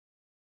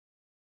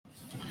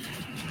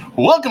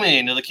Welcome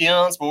into the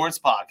Keon Sports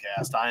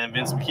Podcast. I am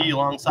Vince McKee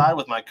alongside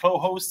with my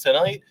co-host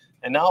tonight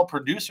and now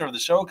producer of the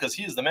show because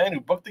he is the man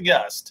who booked the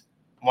guest,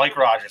 Mike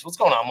Rogers. What's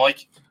going on,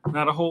 Mike?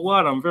 Not a whole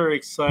lot. I'm very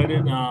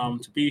excited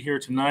to be here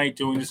tonight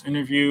doing this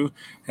interview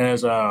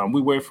as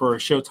we wait for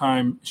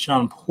Showtime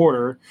Shawn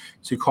Porter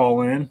to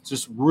call in.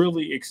 Just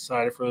really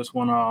excited for this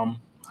one.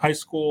 High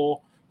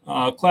school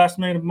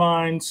classmate of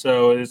mine,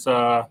 so it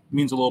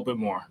means a little bit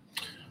more.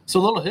 So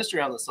a little history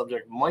on the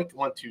subject. Mike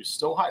went to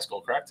Stowe High School,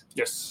 correct?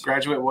 Yes.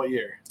 Graduate what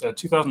year?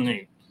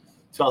 2008.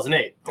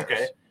 2008. Yes.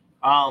 Okay.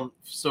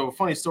 So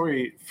funny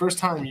story. First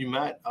time you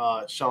met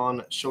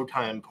Shawn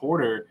Showtime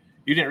Porter,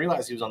 you didn't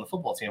realize he was on the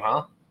football team,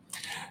 huh?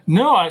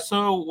 No,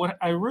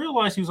 I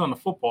realized he was on the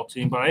football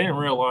team, but I didn't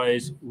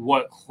realize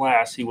what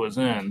class he was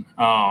in.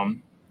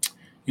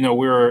 We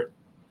were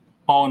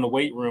all in the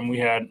weight room. We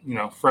had,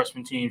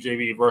 freshman team,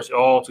 JV, varsity,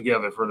 all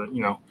together for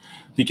the,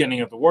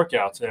 beginning of the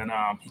workouts. And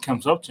he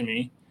comes up to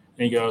me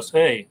and he goes,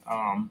 "Hey,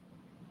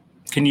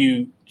 can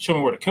you show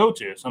me where the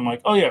coach is?" I'm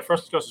like, "Oh yeah,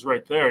 freshman coach is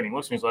right there." And he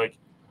looks at me, he's like,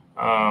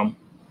 "I'm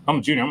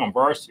a junior, I'm on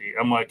varsity."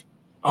 I'm like,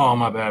 "Oh,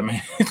 my bad,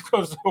 man." He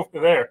goes over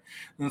there.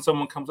 And then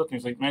someone comes up to me,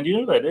 he's like, "Man, do you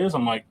know who that is?"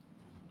 I'm like,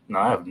 "No,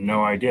 I have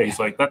no idea." He's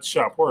like, "That's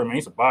Shawn Porter, man.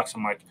 He's a boxer."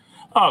 I'm like,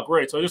 "Oh,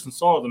 great. So I just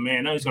insulted the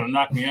man. Now he's going to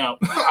knock me out."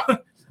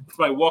 It's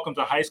like welcome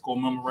to high school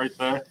moment right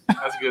there.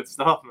 That's good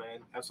stuff, man.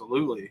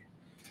 Absolutely.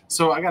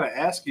 So I got to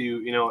ask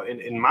you,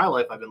 in my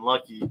life, I've been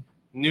lucky.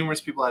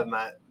 Numerous people I've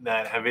met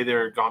that have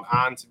either gone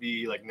on to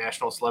be like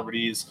national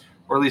celebrities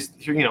or at least,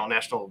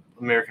 national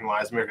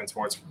American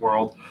sports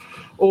world,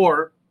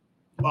 or,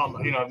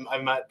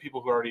 I've met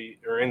people who already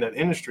are in that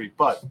industry.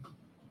 But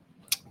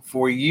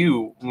for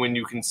you, when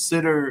you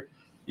consider,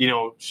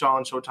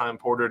 Shawn Showtime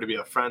Porter to be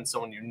a friend,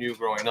 someone you knew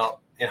growing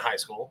up in high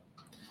school,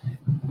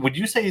 would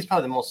you say he's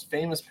probably the most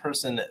famous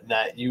person that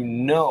that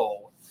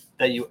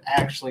you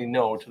actually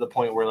know, to the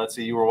point where, let's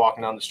say you were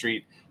walking down the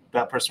street,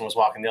 that person was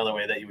walking the other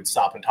way, that you would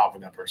stop and talk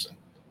with that person,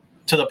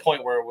 to the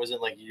point where it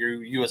wasn't like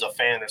you as a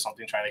fan or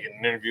something trying to get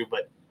an interview,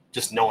 but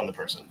just knowing the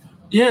person?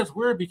 Yeah, it's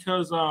weird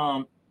because,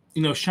 Shawn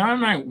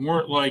and I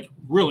weren't like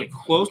really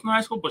close in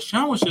high school, but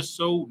Shawn was just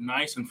so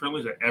nice and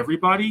friendly to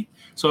everybody.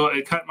 So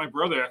my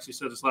brother actually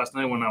said this last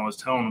night when I was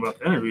telling him about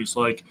the interviews,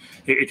 like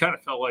it kind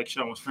of felt like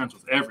Shawn was friends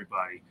with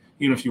everybody,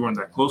 even if you weren't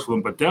that close with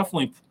him. But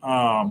definitely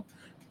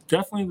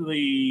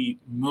the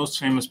most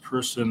famous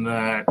person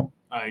that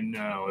I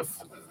know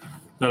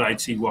that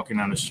I'd see walking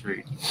down the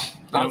street.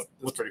 That's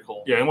pretty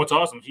cool. Yeah, and what's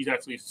awesome, he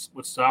actually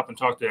would stop and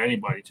talk to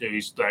anybody too.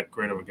 He's that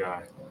great of a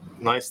guy.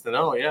 Nice to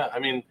know. Yeah, I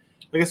mean,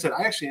 like I said,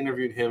 I actually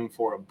interviewed him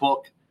for a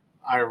book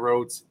I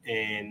wrote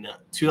in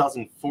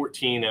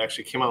 2014. It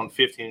actually came out in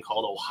 2015,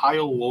 called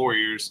Ohio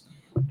Warriors.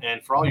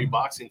 And for all you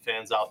boxing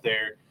fans out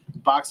there,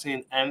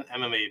 boxing and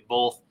MMA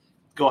both,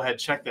 go ahead,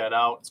 check that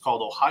out. It's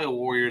called Ohio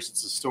Warriors.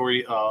 It's a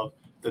story of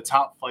the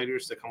top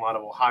fighters to come out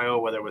of Ohio,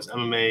 whether it was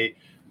MMA,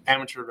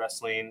 amateur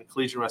wrestling,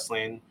 collegiate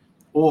wrestling,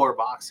 or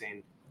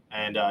boxing.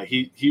 And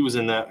he was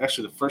in that,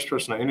 actually the first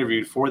person I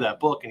interviewed for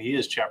that book, and he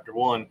is chapter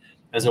 1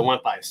 as it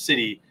went by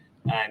city.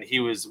 And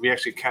we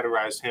actually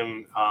categorized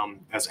him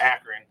as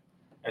Akron,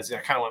 as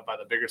it kind of went by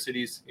the bigger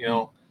cities,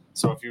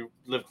 So if you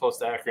live close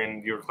to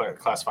Akron, you were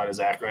classified as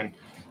Akron.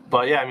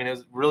 But yeah, I mean, it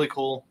was really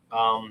cool.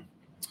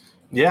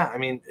 Yeah, I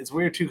mean, it's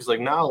weird too, because like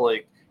now,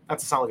 like, not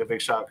to sound like a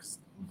big shot, because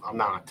I'm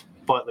not,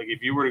 but like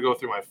if you were to go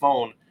through my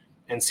phone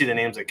and see the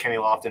names like Kenny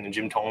Lofton and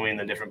Jim Thome and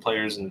the different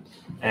players and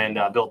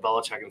Bill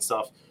Belichick and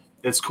stuff,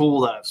 it's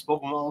cool that I've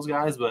spoken with all those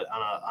guys. But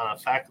on a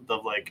fact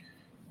of like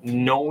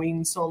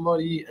knowing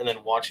somebody and then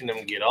watching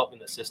them get up in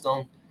the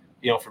system,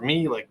 for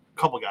me, like a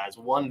couple guys.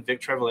 One,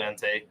 Vic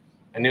Trevelyanté,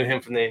 I knew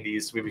him from the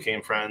Indies. We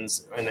became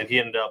friends, and then he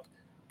ended up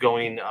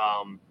going to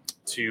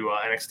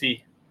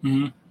NXT.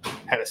 Mm-hmm.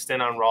 Had a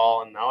stint on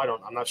Raw, and now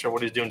I'm not sure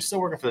what he's doing. He's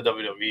still working for the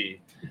WWE.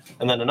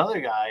 And then another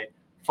guy,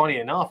 funny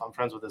enough, I'm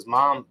friends with his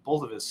mom,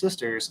 both of his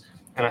sisters,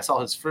 and I saw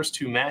his first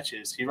 2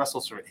 matches. He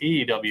wrestles for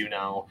AEW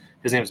now.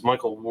 His name is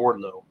Michael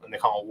Wardlow, and they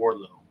call him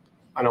Wardlow.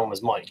 I know him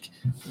as Mike.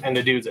 And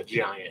the dude's a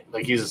giant.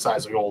 Like, he's the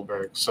size of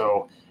Goldberg.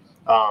 So,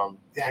 I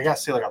gotta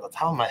say, like, off the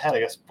top of my head, I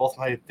guess both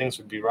my things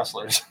would be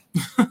wrestlers.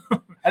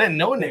 I didn't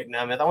know Nick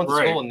Nemeth. I went to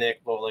school with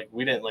Nick, but like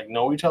we didn't like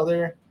know each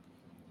other.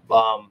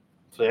 So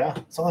yeah,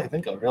 that's all I can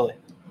think of, really.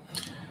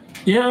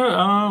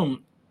 Yeah,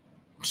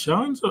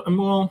 Shawn's.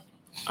 Well,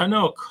 I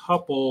know a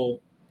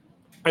couple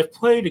I've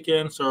played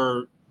against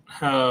or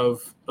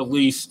have at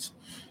least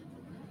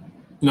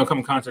come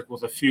in contact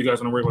with a few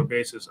guys on a regular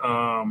basis.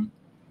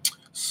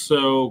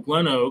 So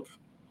Glen Oak,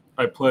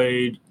 I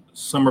played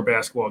summer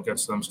basketball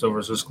against them, Stowe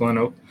versus Glen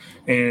Oak,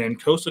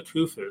 and Costa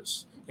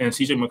Kufis and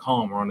CJ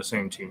McCollum were on the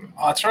same team.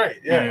 Oh, that's right.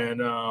 Yeah.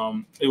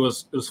 And it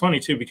was funny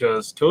too,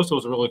 because Costa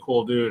was a really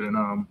cool dude,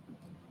 and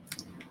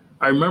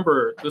I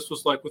remember this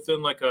was like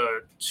within like a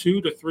 2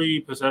 to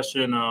 3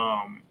 possession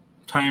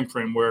time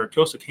frame where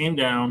Costa came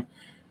down,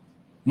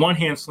 one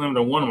hand slammed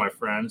on one of my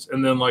friends,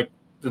 and then like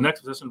the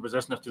next possession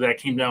after that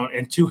came down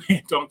and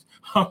two-hand dunked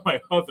on my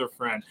other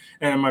friend.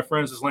 And my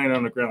friend's just laying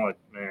on the ground like,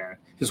 man,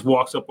 just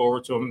walks up over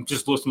to him,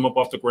 just lifts him up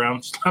off the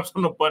ground, slaps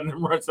on the button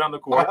and runs down the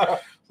court.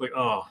 It's like,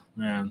 oh,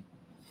 man.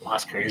 Well,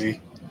 that's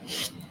crazy.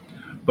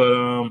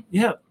 But,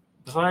 yeah,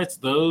 besides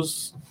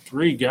those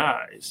three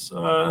guys,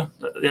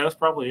 that's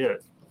probably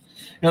it.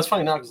 It's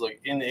funny now because,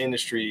 like, in the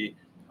industry,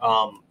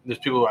 there's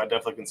people who I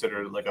definitely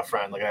consider like a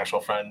friend, like an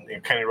actual friend.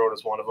 Kenny Road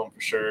is one of them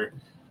for sure.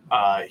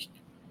 All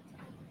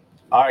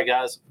right,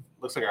 guys.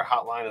 Looks like our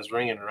hotline is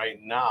ringing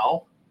right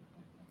now.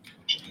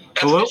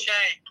 Hello?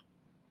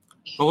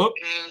 Hello?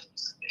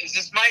 Is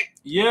this Mike?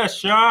 Yeah,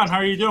 Shawn. How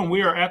are you doing?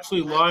 We are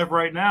actually live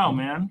right now,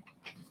 man.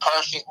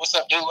 Perfect. What's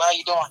up, dude? How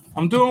you doing?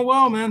 I'm doing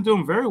well, man.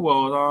 Doing very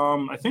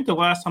well. I think the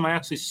last time I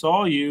actually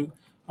saw you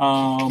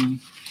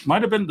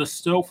might have been the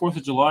Still 4th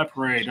of July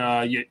parade.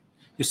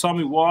 You saw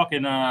me walk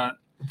and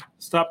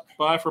stopped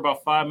by for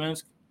about 5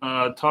 minutes.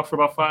 Talked for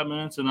about 5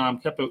 minutes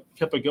and kept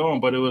it going.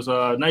 But it was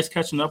nice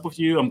catching up with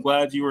you. I'm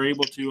glad you were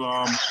able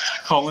to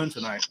call in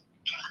tonight.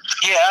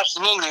 Yeah,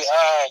 absolutely.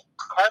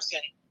 Carson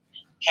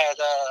had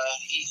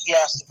he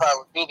asked if I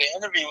would do the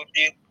interview with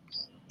you,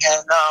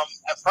 and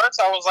at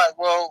first I was like,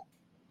 well,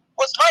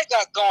 what's Mike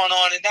got going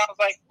on? And I was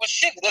like, well,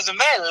 shit, it doesn't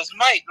matter. It's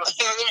Mike. Let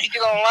me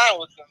get online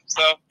with him.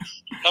 So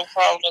no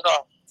problem at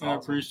all. I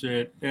appreciate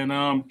it.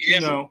 And you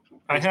know,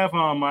 I have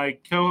my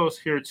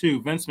co-host here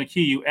too, Vince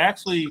McKee. You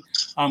actually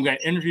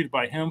got interviewed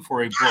by him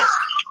for a book.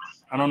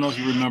 I don't know if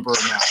you remember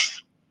or not.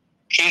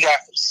 Can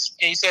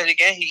you say it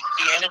again? He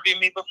interviewed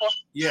me before?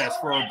 Yes,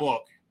 for a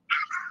book.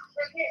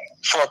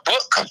 For a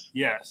book?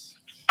 Yes.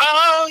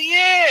 Oh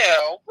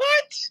yeah.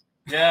 What?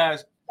 Yeah.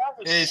 That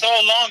was so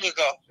long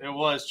ago. It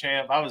was,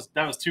 champ.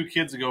 That was 2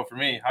 kids ago for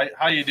me.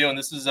 How you doing?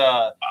 This is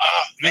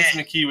Vince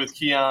McKee with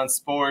Keon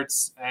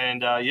Sports,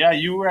 and yeah,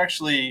 you were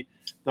actually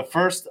the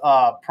first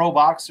pro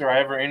boxer I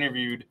ever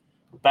interviewed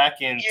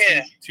back in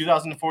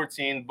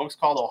 2014. The book's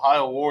called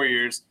Ohio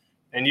Warriors,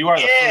 and you are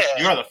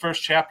the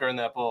first chapter in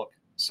that book.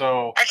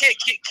 So I can't.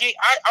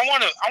 I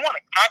want a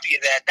copy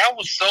of that. That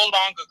was so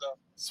long ago.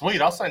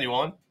 Sweet, I'll send you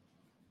one.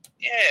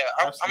 Yeah,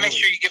 I'll make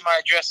sure you get my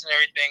address and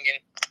everything, and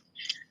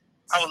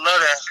I would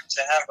love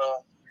to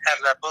have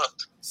that book.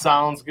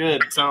 Sounds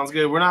good.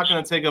 We're not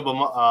going to take up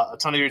a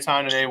ton of your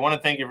time today. Want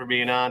to thank you for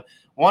being on.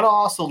 Want to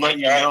also let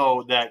you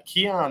know that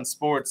Keon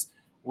Sports,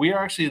 we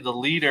are actually the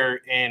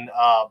leader in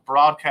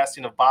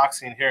broadcasting of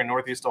boxing here in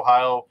Northeast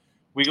Ohio.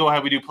 We go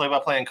ahead, we do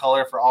play-by-play in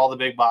color for all the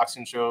big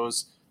boxing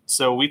shows.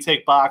 So we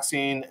take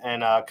boxing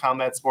and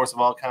combat sports of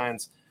all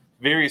kinds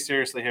very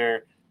seriously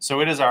here.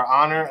 So it is our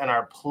honor and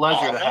our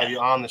pleasure to have you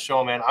on the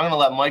show, man. I'm going to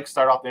let Mike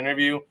start off the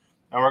interview,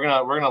 and we're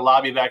gonna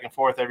lobby back and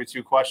forth every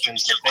 2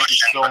 questions. So thank you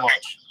so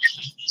much.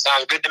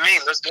 Sounds good to me.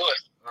 Let's do it.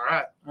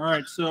 All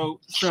right. So,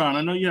 Shawn,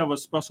 I know you have a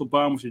special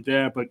bond with your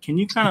dad, but can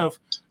you kind of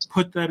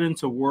put that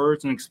into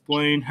words and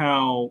explain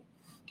how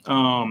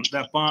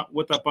that bond,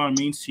 what that bond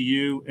means to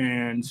you,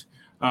 and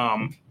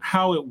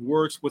how it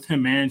works with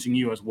him managing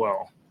you as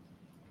well?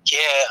 Yeah,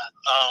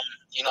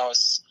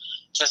 it's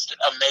just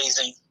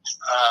amazing.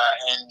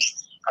 And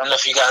I don't know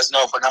if you guys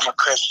know, but I'm a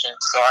Christian,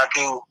 so I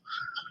do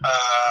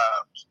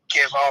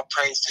give all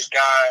praise to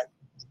God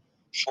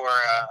for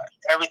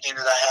everything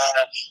that I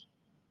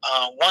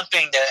have. One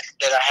thing that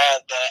I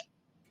have that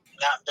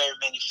not very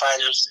many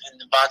fighters in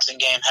the boxing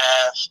game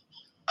have,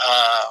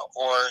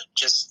 or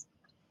just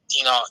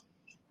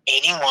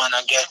anyone,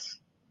 I guess,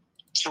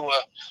 to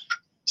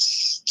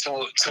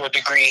a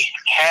degree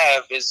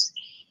have, is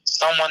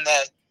someone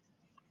that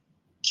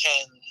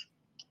can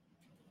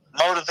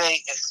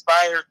motivate,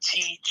 inspire,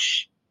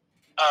 teach,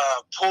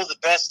 pull the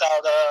best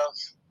out of,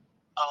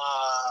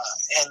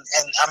 and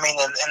I mean,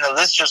 and the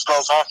list just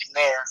goes on from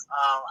there.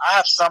 I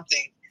have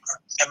something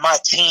in my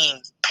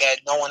team that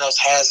no one else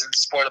has in the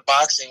sport of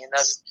boxing, and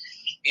that's,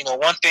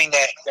 one thing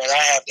that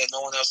I have that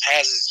no one else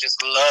has is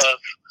just love.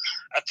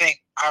 I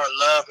think our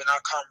love and our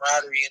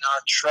camaraderie and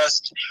our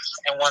trust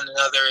in one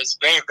another is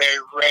very, very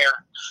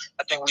rare.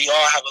 I think we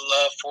all have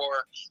a love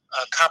for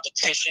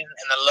competition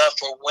and a love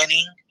for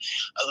winning,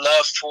 a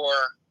love for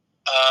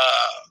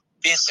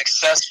being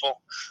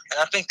successful, and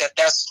I think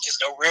that's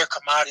just a rare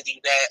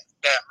commodity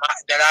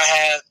that I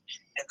have,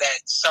 and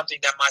that's something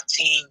that my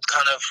team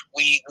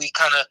we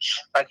kind of,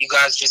 like you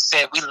guys just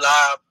said, we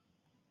lob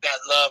that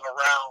love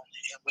around,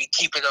 and we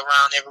keep it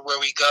around everywhere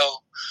we go.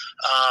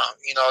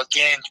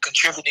 Again,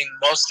 contributing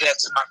most of that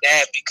to my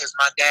dad, because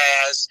my dad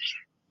has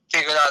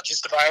figured out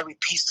just about every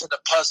piece to the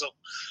puzzle.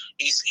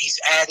 He's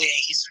added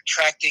and he's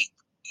subtracted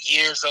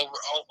years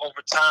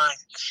over time,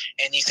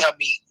 and he's helped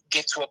me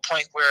get to a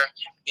point where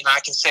I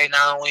can say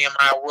not only am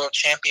I a world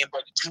champion,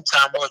 but a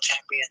 2-time world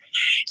champion,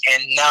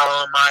 and not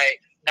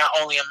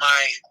only am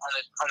I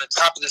on the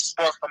top of the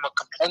sport from a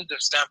competitive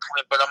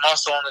standpoint, but I'm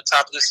also on the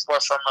top of the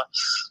sport from a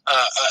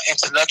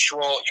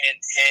intellectual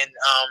and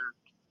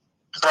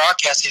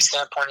broadcasting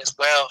standpoint as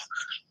well.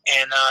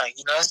 And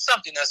it's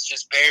something that's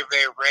just very,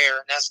 very rare,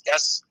 and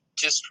that's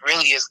just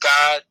really is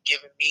God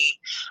giving me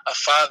a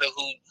father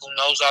who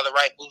knows all the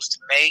right moves to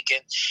make,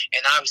 and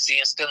obviously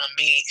instilling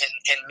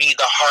in me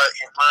the heart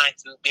and mind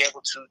to be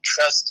able to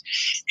trust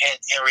and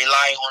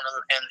rely on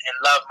him and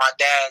love my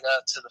dad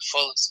to the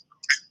fullest.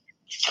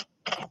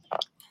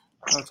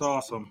 That's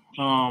awesome.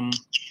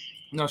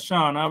 Now,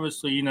 Shawn,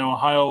 obviously,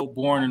 Ohio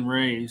born and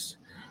raised.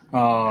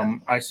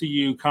 I see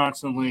you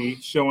constantly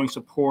showing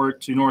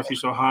support to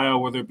Northeast Ohio,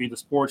 whether it be the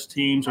sports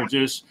teams or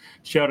just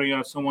shouting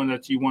out someone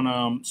that you want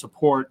to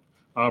support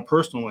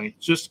personally.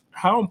 Just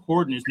how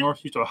important is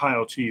Northeast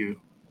Ohio to you?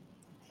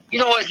 You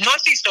know what?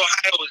 Northeast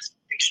Ohio is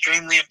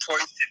extremely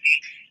important to me.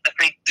 I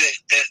think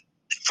that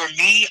for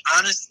me,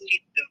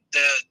 honestly,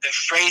 the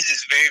phrase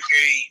is very,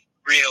 very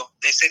real.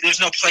 They say there's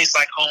no place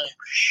like home.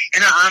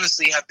 And I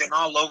honestly have been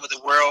all over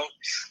the world.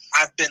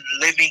 I've been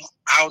living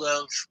out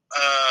of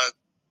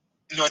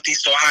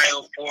Northeast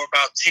Ohio for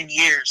about 10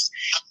 years.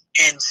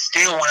 And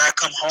still when I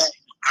come home,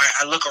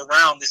 I look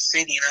around the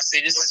city and I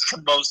say, this is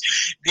the most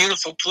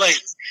beautiful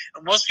place.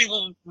 And most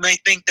people may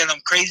think that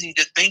I'm crazy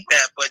to think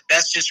that, but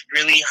that's just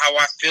really how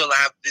I feel. I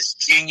have this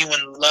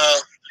genuine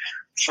love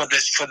for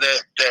the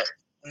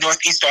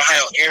Northeast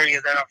Ohio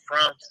area that I'm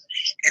from.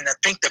 And I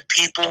think the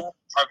people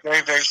are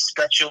very, very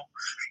special.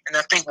 And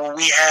I think what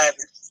we have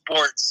in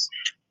sports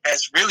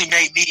has really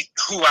made me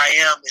who I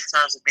am in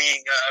terms of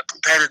being a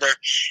competitor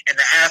and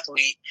an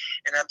athlete.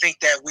 And I think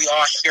that we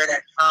all share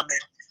that common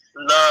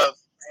love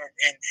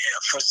and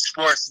for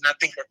sports. And I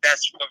think that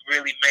that's what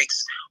really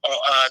makes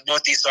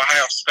Northeast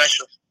Ohio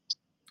special.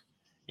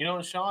 You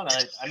know, Shawn,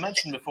 I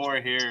mentioned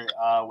before here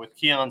with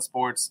Keon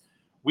Sports,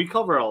 we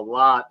cover a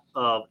lot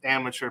of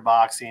amateur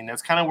boxing.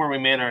 That's kind of where we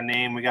made our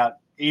name. We got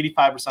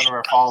 85% of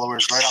our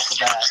followers right off the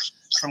bat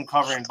from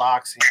covering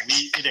boxing.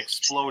 It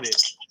exploded.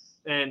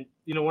 And,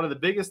 one of the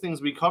biggest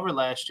things we covered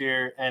last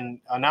year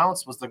and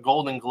announced was the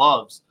Golden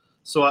Gloves.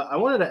 So I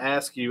wanted to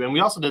ask you, and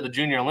we also did the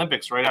Junior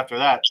Olympics right after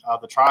that,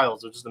 the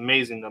trials, which is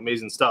amazing,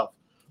 amazing stuff.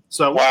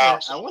 So I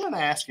wanted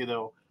to ask you,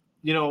 though,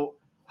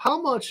 how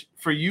much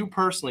for you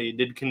personally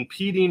did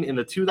competing in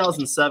the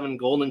 2007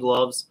 Golden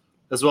Gloves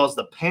as well as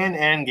the Pan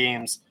Am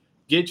Games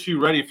get you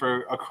ready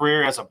for a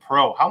career as a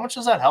pro? How much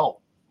does that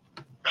help?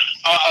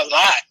 A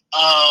lot.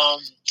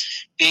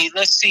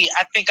 Let's see.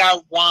 I think I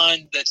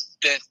won the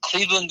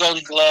Cleveland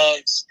Golden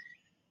Gloves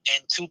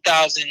in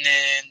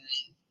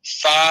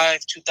 2005,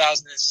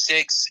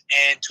 2006,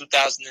 and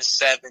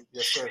 2007.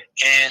 Yes, sir.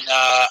 And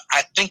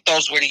I think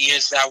those were the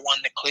years that I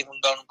won the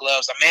Cleveland Golden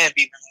Gloves. I may have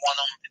even won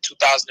them in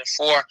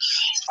 2004.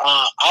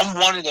 I'm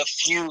one of the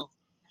few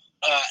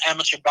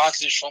amateur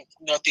boxers from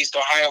Northeast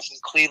Ohio, from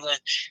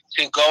Cleveland,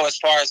 to go as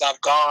far as I've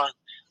gone,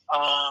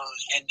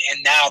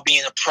 and now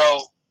being a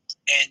pro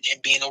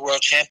and being a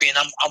world champion.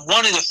 I'm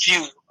one of the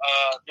few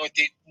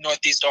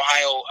Northeast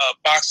Ohio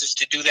boxers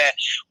to do that.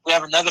 We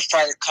have another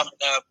fighter coming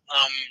up.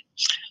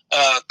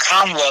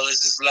 Conwell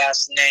is his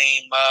last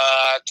name.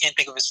 I can't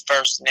think of his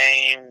first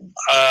name.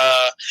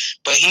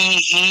 But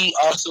he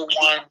also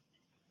won.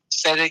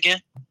 Say it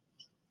again.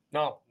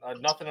 No,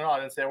 nothing at all.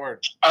 I didn't say a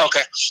word.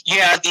 Okay.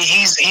 Yeah,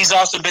 he's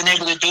also been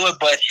able to do it.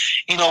 But,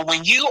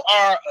 when you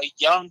are a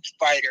young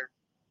fighter,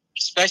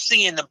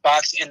 especially in the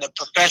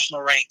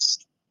professional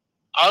ranks,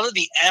 all of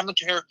the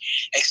amateur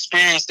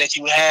experience that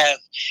you have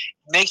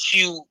gets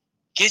you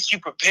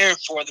prepared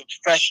for the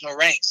professional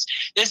ranks.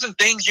 There's some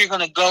things you're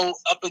going to go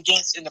up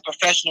against in the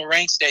professional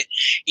ranks that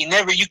you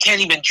can't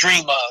even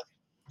dream of.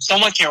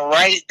 Someone can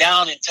write it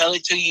down and tell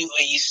it to you,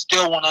 and you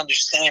still won't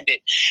understand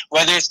it.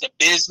 Whether it's the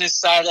business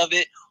side of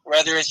it,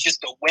 whether it's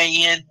just a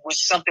weigh-in, which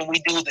is something we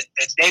do the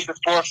day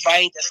before a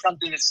fight, that's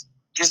something that's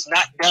just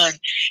not done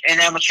in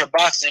amateur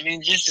boxing. I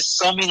mean, there's just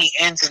so many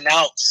ins and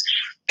outs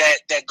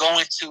that go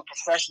into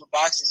professional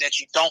boxing that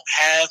you don't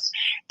have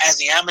as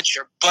the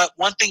amateur. But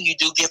one thing you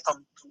do get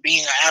from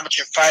being an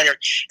amateur fighter,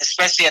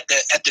 especially at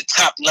the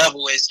top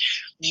level, is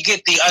you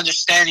get the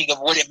understanding of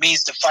what it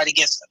means to fight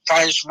against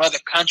fighters from other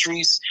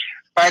countries,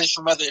 fighters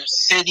from other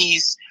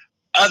cities,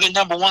 other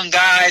number one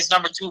guys,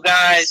 number two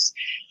guys,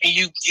 and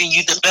you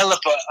develop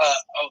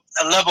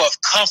a level of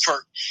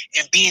comfort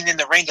in being in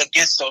the ring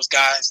against those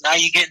guys. Now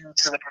you get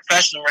into the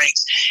professional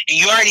ranks, and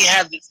you already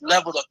have this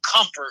level of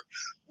comfort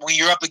when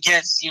you're up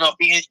against,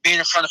 being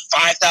in front of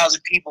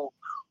 5,000 people.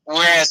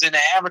 Whereas in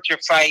an amateur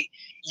fight,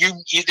 there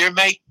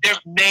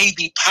may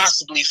be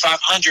possibly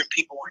 500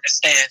 people in the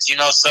stands.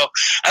 So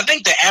I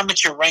think the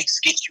amateur ranks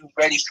get you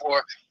ready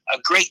for a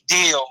great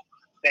deal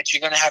that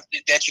you're gonna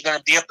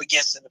be up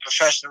against in the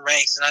professional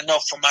ranks. And I know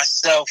for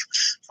myself,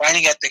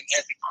 fighting at the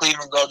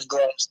Cleveland Golden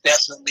Gloves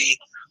definitely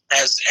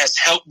has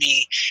helped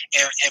me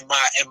in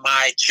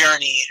my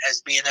journey as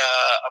being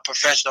a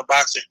professional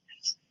boxer.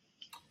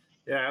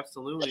 Yeah,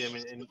 absolutely. I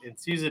mean, and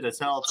it's easy to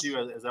tell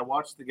too as I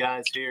watch the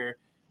guys here,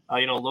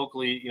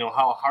 locally,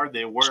 how hard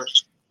they work.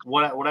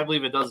 What I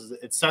believe it does is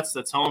it sets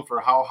the tone for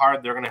how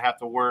hard they're going to have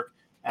to work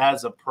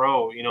as a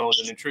pro.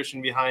 The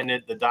nutrition behind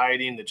it, the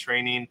dieting, the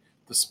training,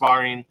 the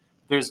sparring.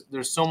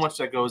 There's so much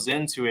that goes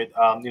into it.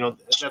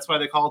 That's why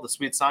they call it the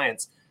sweet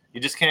science.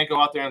 You just can't go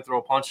out there and throw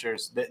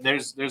punches.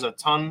 There's a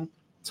ton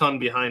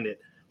behind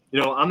it.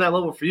 on that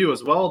level for you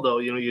as well, though,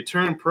 you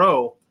turn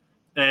pro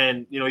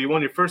and, you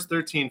won your first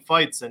 13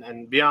 fights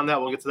and beyond that,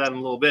 we'll get to that in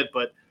a little bit.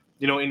 But,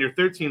 in your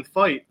 13th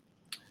fight,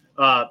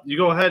 you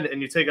go ahead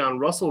and you take on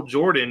Russell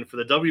Jordan for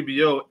the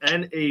WBO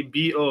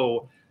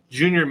NABO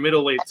junior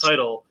middleweight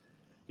title.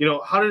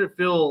 How did it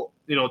feel?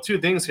 Two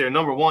things here.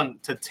 Number one,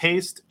 to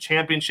taste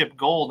championship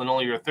gold in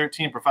only your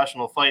 13th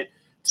professional fight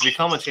to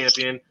become a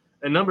champion.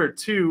 And number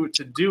two,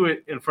 to do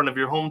it in front of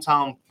your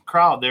hometown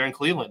crowd there in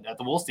Cleveland at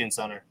the Wolstein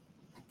Center.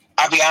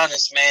 I'll be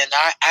honest, man.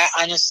 I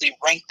honestly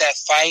ranked that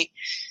fight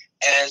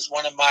as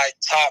one of my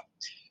top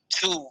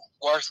 2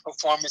 worst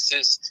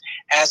performances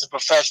as a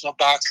professional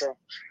boxer.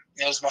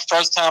 It was my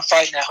first time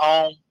fighting at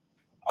home.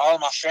 All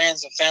of my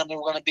friends and family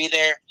were going to be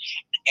there.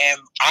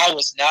 And I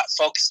was not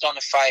focused on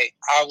the fight.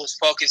 I was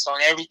focused on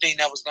everything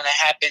that was going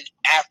to happen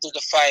after the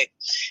fight.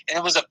 And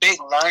it was a big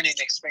learning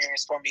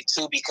experience for me,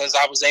 too, because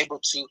I was able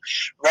to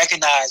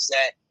recognize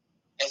that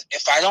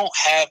if I don't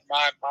have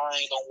my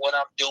mind on what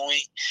I'm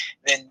doing,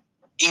 then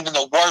even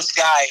the worst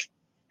guy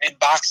in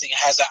boxing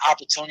has an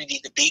opportunity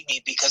to beat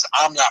me because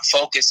I'm not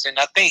focused. And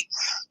I think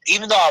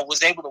even though I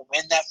was able to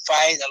win that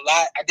fight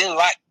I did a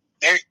lot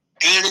very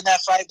good in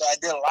that fight, but I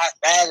did a lot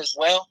bad as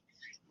well.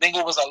 I think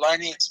it was a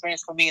learning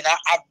experience for me, and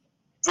I've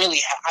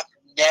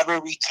never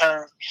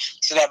returned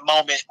to that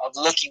moment of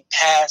looking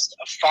past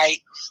a fight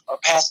or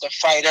past a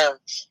fighter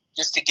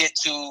just to get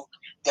to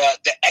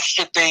the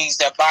extra things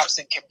that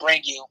boxing can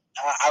bring you.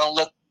 I don't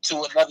look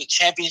to another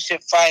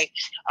championship fight.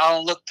 I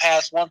don't look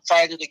past one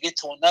fighter to get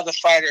to another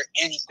fighter,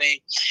 anything.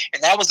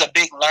 And that was a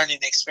big learning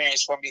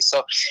experience for me.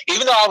 So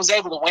even though I was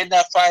able to win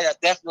that fight, I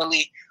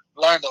definitely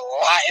learned a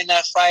lot in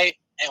that fight.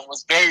 And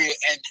was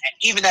and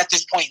even at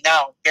this point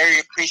now, very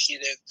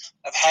appreciative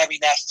of having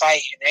that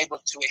fight and able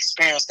to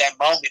experience that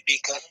moment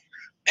because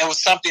it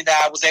was something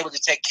that I was able to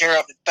take care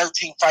of in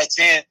 13 fights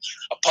in,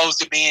 opposed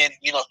to being,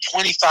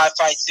 25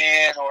 fights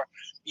in or,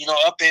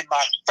 up in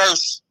my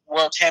first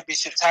world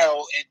championship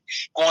title and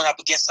going up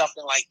against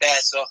something like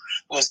that. So it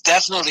was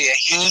definitely a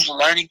huge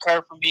learning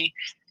curve for me,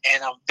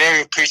 and I'm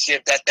very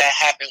appreciative that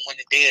happened when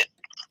it did.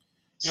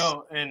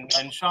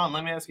 And Shawn,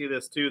 let me ask you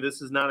this too.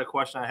 This is not a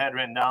question I had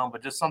written down,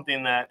 but just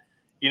something that,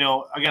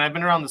 again, I've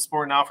been around the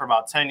sport now for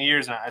about 10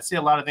 years and I see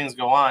a lot of things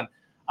go on.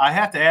 I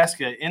have to ask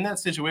you, in that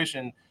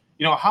situation,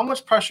 how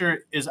much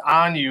pressure is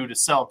on you to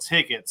sell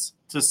tickets,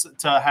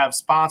 to have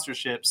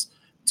sponsorships,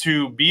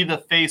 to be the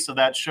face of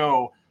that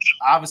show?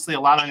 Obviously a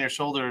lot on your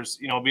shoulders,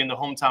 being the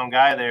hometown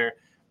guy there.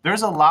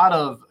 There's a lot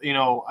of,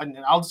 and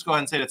I'll just go ahead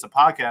and say it's a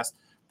podcast.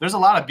 There's a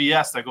lot of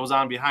BS that goes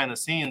on behind the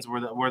scenes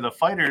where the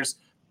fighters,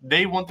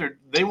 they want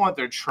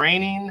their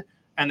training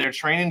and their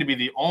training to be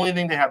the only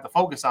thing they have to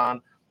focus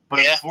on.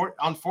 But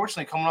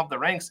unfortunately, coming up the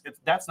ranks,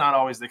 that's not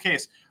always the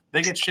case.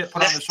 They get shit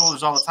put on their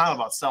shoulders all the time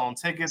about selling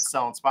tickets,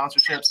 selling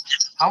sponsorships.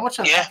 How much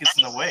of that gets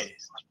in the way?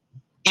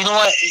 You know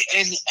what?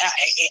 And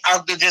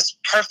this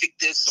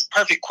is a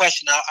perfect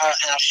question.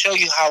 I'll show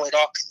you how it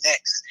all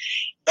connects.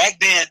 Back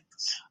then,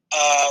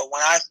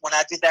 when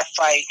I did that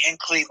fight in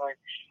Cleveland,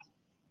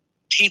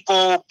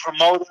 people,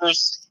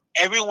 promoters,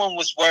 everyone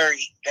was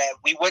worried that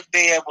we wouldn't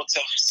be able to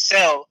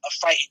sell a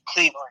fight in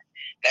Cleveland,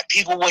 that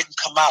people wouldn't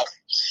come out.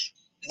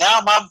 Now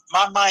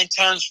my mind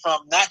turns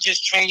from not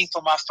just training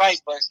for my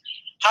fight, but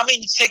how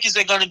many tickets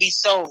are going to be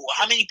sold?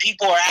 How many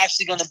people are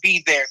actually going to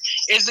be there?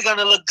 Is it going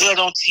to look good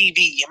on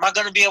TV? Am I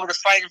going to be able to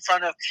fight in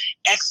front of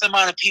X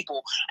amount of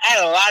people? I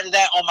had a lot of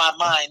that on my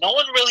mind. No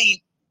one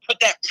really put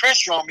that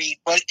pressure on me,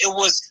 but it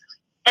was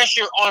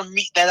pressure on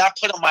me that I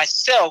put on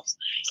myself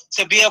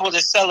to be able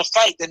to sell a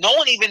fight that no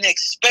one even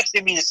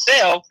expected me to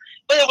sell,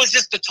 but it was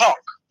just the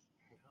talk.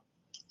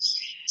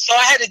 So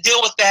I had to deal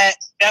with that.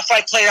 That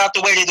fight played out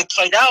the way that it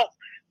played out.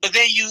 But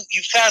then you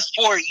fast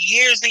forward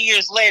years and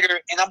years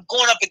later, and I'm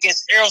going up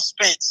against Errol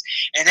Spence,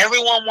 and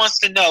everyone wants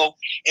to know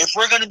if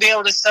we're going to be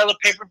able to sell a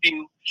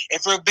pay-per-view,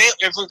 if we're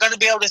going to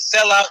be able to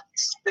sell out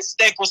the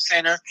Staples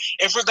Center,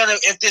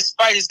 if this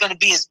fight is going to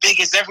be as big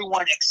as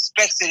everyone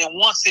expects it and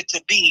wants it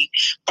to be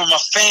from a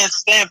fan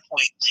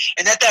standpoint.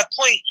 And at that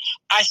point,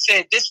 I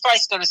said, this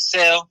fight's going to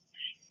sell,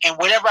 and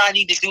whatever I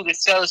need to do to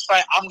sell this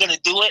fight, I'm going to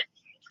do it.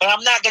 But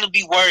I'm not going to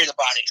be worried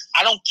about it.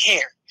 I don't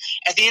care.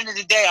 At the end of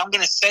the day, I'm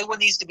going to say what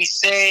needs to be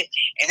said,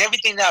 and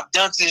everything that I've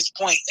done to this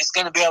point is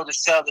going to be able to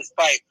sell this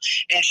fight.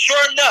 And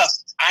sure enough,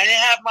 I didn't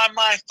have my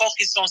mind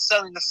focused on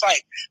selling the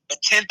fight, but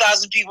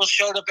 10,000 people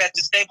showed up at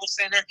the Staples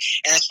Center,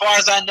 and as far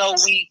as I know,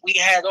 we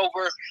had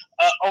over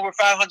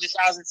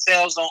 500,000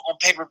 sales on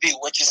pay-per-view,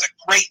 which is a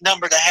great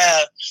number to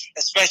have,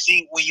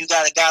 especially when you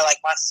got a guy like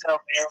myself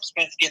and Errol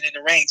Spence getting in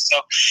the ring. So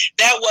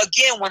that,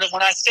 again, when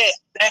I said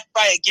that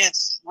fight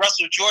against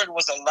Russell Jordan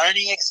was a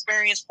learning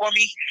experience for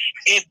me,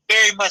 it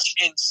very much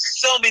in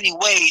so many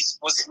ways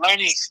was a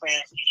learning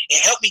experience.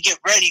 It helped me get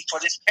ready for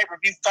this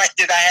pay-per-view fight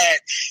that I had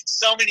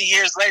so many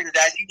years later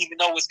that I didn't even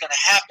know was going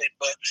to happen.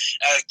 But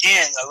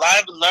again, a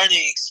lot of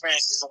learning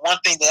experiences. The one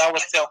thing that I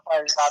always tell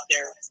fighters out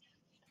there,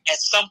 at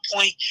some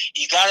point,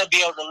 you got to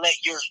be able to let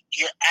your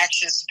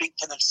actions speak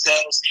for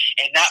themselves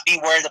and not be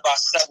worried about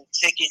selling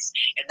tickets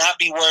and not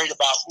be worried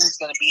about who's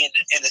going to be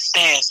in the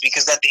stands,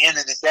 because at the end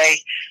of the day,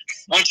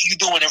 what you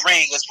do in the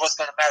ring is what's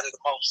going to matter the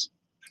most.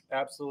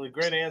 Absolutely.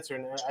 Great answer.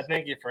 And I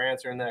thank you for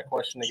answering that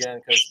question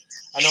again, because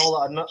I know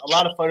a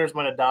lot of fighters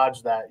might have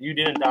dodged that. You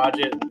didn't dodge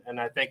it, and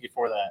I thank you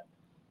for that.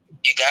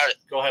 You got it.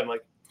 Go ahead,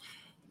 Mike.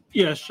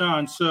 Yeah,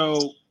 Shawn.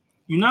 So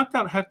you knocked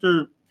out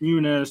Hector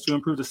Muniz to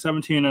improve to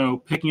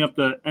 17-0, picking up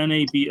the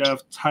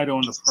NABF title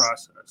in the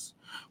process.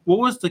 What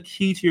was the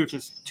key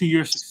to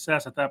your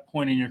success at that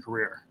point in your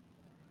career?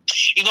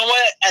 You know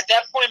what? At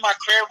that point in my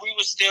career, we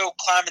were still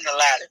climbing the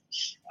ladder.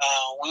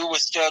 We were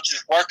still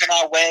just working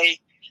our way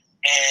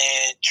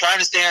and trying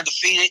to stay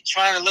undefeated,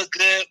 trying to look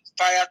good,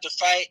 fight after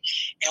fight,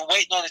 and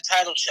waiting on a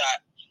title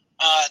shot.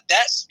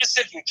 That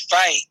specific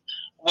fight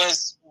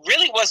was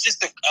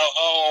just a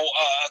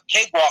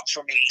cakewalk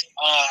for me.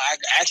 I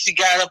actually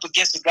got up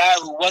against a guy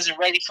who wasn't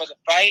ready for the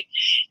fight,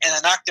 and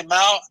I knocked him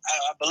out,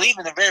 I believe,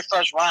 in the very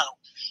first round.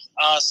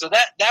 So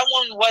that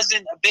one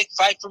wasn't a big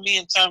fight for me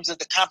in terms of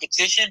the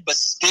competition, but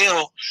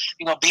still,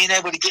 being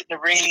able to get in the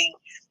ring,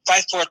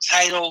 fight for a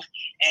title,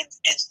 and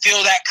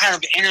feel that kind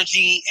of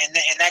energy and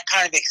that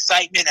kind of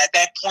excitement at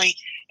that point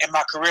in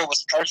my career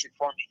was perfect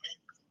for me.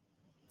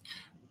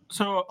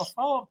 So a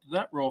follow-up to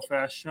that real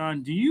fast,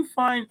 Shawn, do you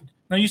find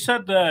 – now you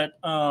said that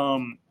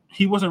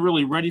he wasn't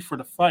really ready for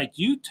the fight.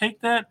 Do you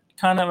take that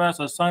kind of as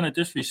a sign of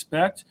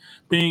disrespect?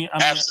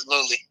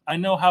 Absolutely. I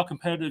know how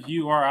competitive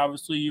you are.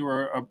 Obviously, you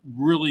were a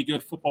really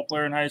good football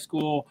player in high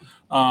school,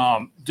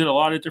 did a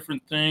lot of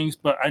different things,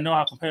 but I know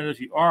how competitive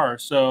you are.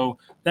 So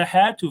that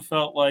had to have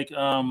felt like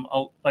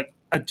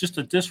just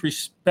a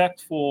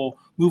disrespectful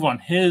move on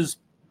his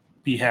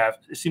behalf.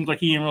 It seems like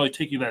he didn't really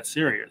take you that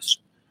serious.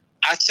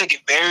 I took it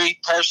very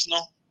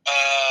personal.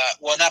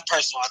 Well, not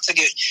personal. I took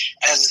it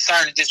as a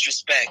sign of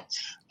disrespect.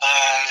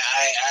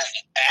 I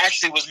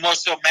actually was more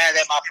so mad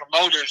at my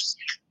promoters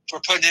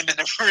for putting him in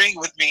the ring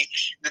with me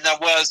than I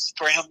was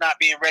for him not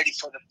being ready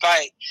for the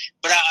fight.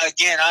 But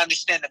I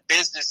understand the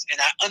business, and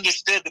I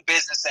understood the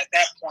business at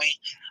that point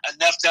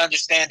enough to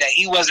understand that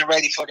he wasn't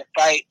ready for the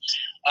fight.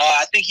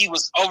 I think he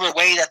was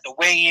overweight at the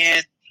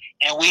weigh-in,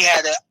 and we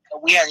had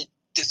a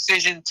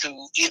decision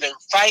to either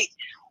fight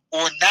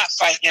or not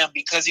fight him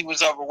because he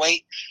was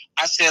overweight.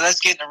 I said,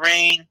 let's get in the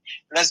ring.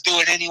 Let's do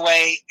it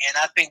anyway. And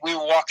I think we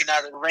were walking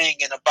out of the ring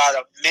in about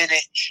a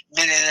minute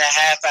and a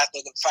half after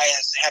the fight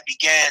had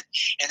began.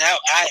 And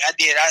I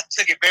did. I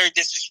took it very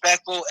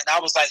disrespectful, and I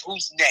was like,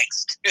 who's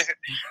next?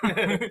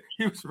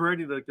 He was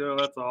ready to go.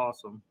 That's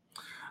awesome.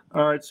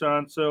 All right,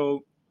 Shawn.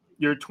 So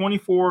you're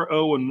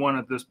 24-0-1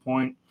 at this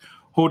point,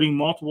 holding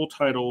multiple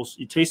titles.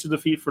 You tasted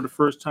defeat for the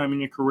first time in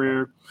your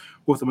career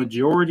with a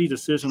majority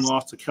decision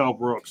loss to Kell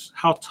Brooks.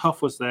 How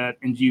tough was that?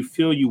 And do you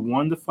feel you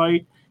won the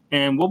fight?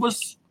 And what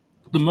was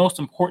the most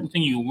important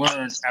thing you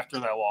learned after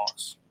that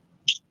loss?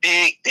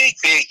 Big.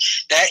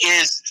 That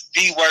is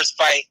the worst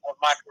fight of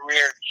my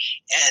career,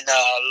 and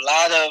a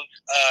lot of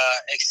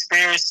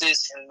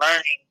experiences and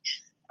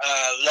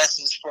learning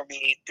lessons for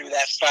me through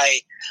that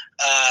fight.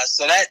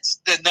 So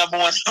that's the number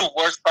one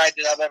worst fight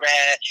that I've ever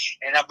had,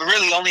 and I've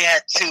really only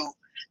had two.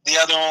 The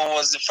other one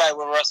was the fight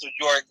with Russell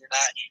Jordan. And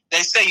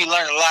they say you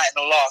learn a lot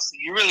in a loss,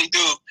 and you really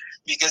do,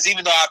 because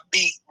even though I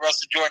beat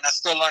Russell Jordan, I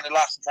still learned a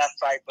lot from that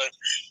fight.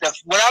 But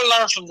what I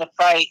learned from the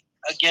fight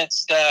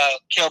against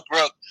Kell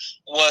Brook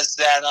was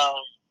that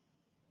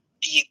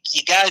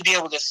you got to be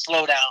able to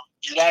slow down.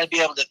 You got to be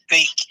able to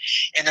think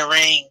in the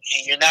ring,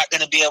 and you're not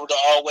going to be able to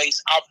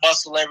always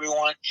out-muscle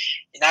everyone.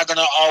 You're not going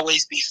to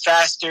always be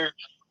faster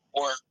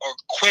or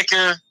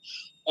quicker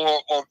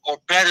or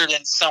better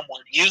than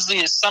someone. Usually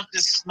it's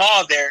something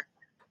small there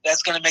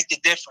that's going to make the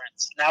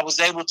difference. And I was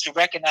able to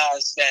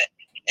recognize that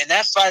in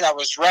that fight I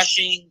was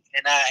rushing,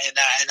 and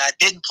I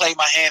didn't play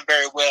my hand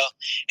very well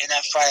in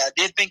that fight. I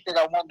did think that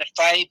I won the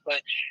fight,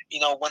 but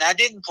when I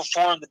didn't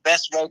perform the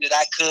best way that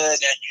I could,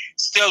 it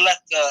still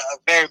left a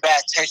very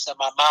bad taste in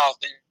my mouth.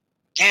 And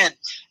again,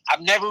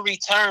 I've never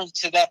returned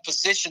to that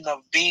position of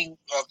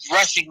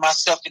rushing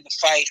myself in the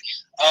fight,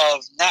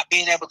 of not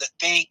being able to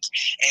think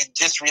and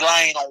just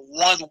relying on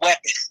one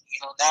weapon.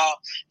 Now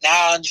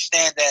I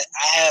understand that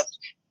I have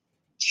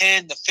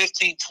 10 to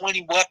 15,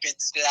 20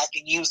 weapons that I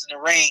can use in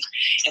the ring.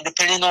 And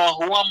depending on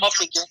who I'm up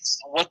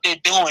against and what they're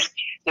doing,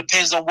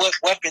 depends on what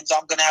weapons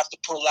I'm going to have to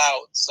pull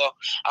out. So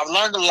I've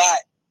learned a lot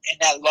in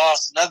that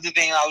loss. Another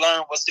thing I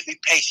learned was to be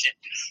patient.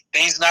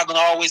 Things are not going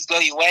to always go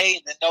your way.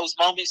 And in those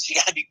moments, you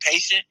got to be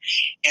patient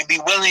and be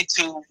willing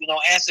to,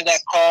 answer that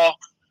call,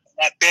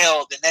 that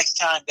bell the next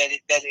time that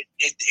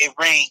it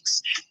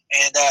rings,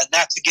 and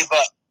not to give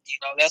up.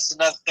 That's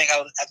another thing.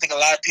 I think a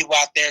lot of people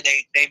out there,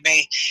 they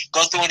may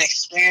go through an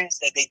experience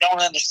that they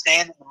don't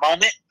understand in the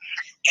moment,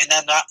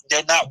 and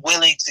they're not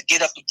willing to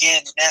get up again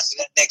and answer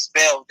that next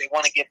bell. They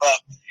want to give up.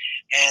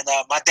 And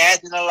my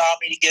dad didn't allow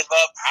me to give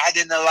up. I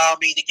didn't allow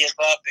me to give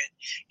up.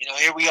 And,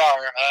 here we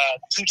are,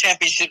 2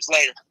 championships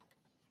later.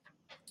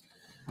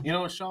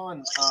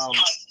 Shawn,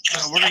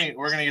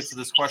 we're gonna get to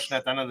this question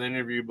at the end of the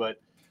interview, but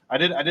I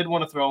did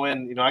want to throw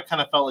in, I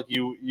kind of felt like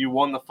you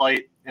won the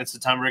fight in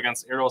September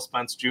against Errol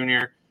Spence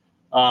Jr.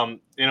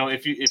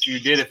 If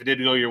it did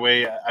go your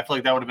way, I feel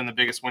like that would have been the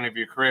biggest win of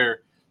your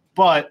career.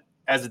 But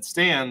as it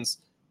stands,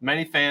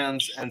 many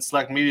fans and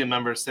select media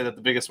members say that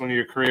the biggest win of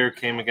your career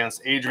came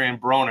against Adrian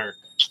Broner,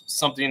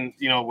 something,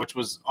 which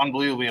was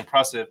unbelievably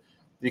impressive.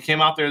 You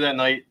came out there that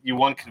night, you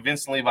won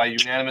convincingly by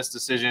unanimous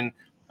decision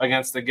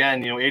against,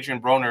 again,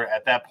 Adrian Broner,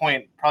 at that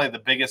point, probably the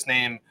biggest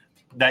name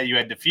that you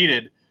had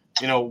defeated.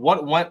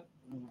 What went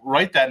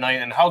right that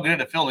night, and how good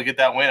did it feel to get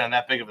that win on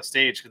that big of a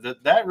stage? Because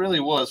that really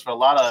was, for a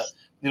lot of,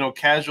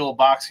 casual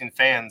boxing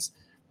fans,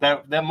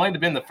 that might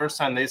have been the first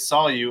time they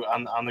saw you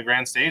on the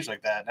grand stage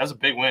like that. That was a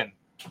big win.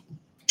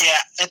 Yeah,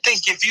 I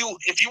think if you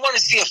want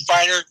to see a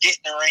fighter get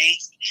in the ring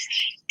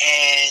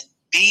and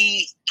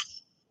be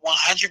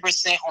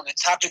 100% on the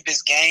top of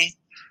his game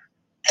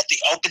at the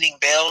opening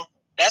bell,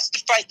 that's the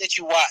fight that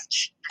you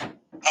watch.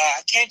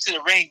 I came to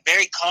the ring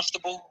very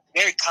comfortable,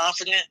 very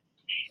confident,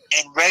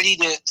 and ready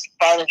to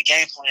follow the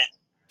game plan.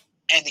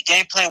 And the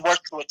game plan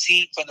worked to a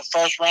T from the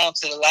first round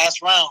to the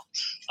last round.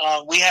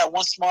 We had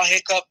one small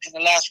hiccup in the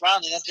last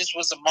round, and that just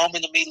was a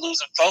moment of me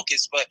losing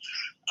focus. But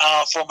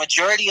for a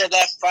majority of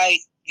that fight,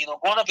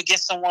 going up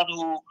against someone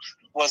who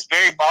was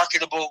very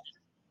marketable,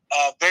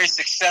 very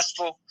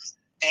successful,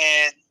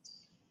 and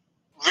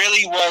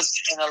really was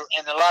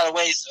in a lot of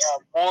ways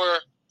more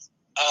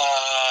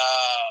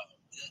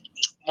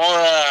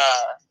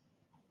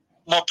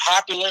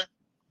popular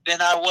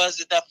than I was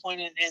at that point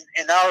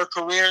in our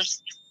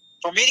careers.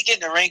 For me to get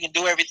in the ring and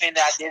do everything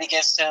that I did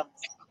against him,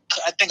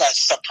 I think I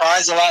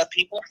surprised a lot of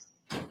people.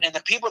 And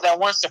the people that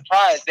weren't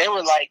surprised, they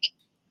were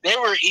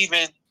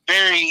even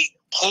very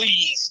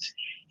pleased.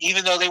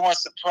 Even though they weren't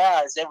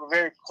surprised, they were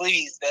very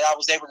pleased that I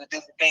was able to do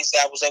the things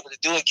that I was able to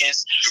do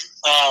against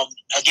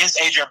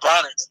Adrian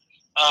Broner.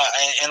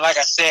 And like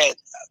I said,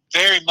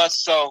 very much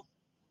so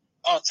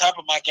on top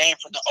of my game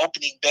from the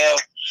opening bell.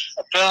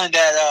 A feeling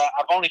that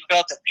I've only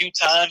felt a few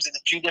times in a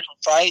few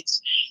different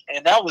fights,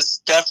 and that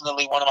was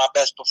definitely one of my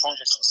best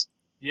performances.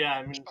 Yeah,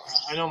 I mean,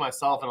 I know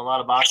myself and a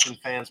lot of boxing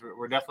fans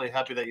were definitely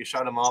happy that you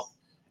shut him up.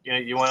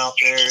 You went out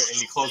there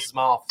and you closed his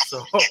mouth,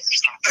 so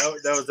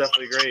that was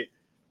definitely great.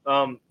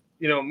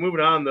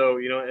 Moving on though,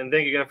 and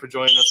thank you again for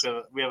joining us.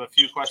 We have a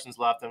few questions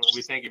left, and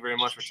we thank you very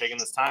much for taking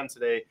this time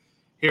today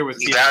here with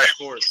Keith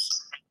Sports.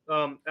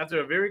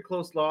 After a very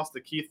close loss to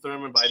Keith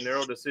Thurman by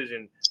narrow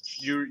decision,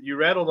 you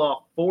rattled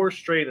off 4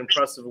 straight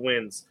impressive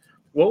wins.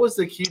 What was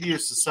the key to your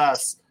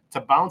success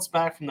to bounce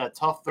back from that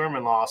tough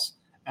Thurman loss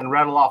and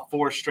rattle off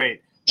 4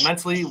 straight?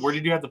 Mentally, where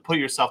did you have to put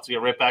yourself to get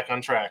right back on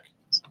track?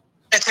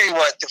 I tell you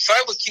what, the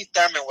fight with Keith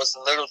Thurman was a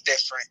little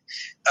different.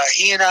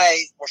 He and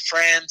I were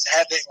friends.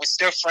 We're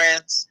still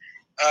friends,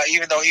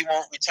 even though he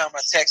won't return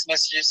my text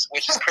messages,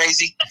 which is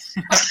crazy.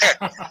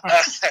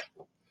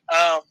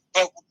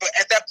 But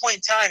at that point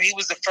in time, he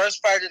was the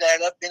first fighter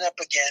that I'd been up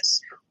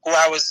against who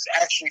I was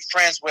actually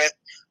friends with,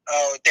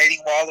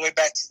 dating all the way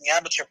back to the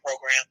amateur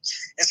program.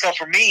 And so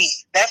for me,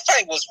 that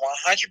fight was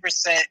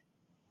 100%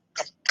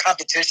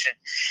 competition.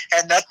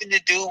 Had nothing to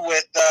do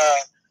with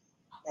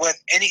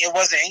any. It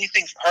wasn't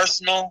anything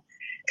personal.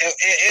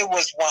 It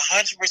was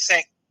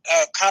 100%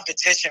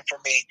 competition for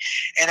me,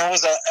 and it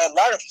was a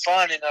lot of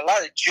fun and a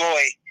lot of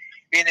joy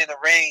being in the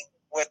ring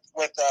with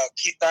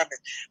Keith Thurman.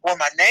 When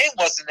my name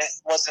wasn't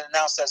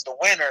announced as the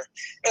winner,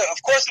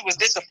 of course it was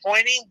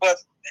disappointing, but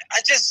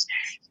I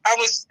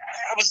was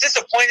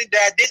disappointed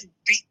that I didn't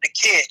beat the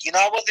kid.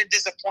 I wasn't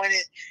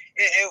disappointed.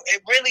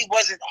 It really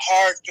wasn't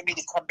hard for me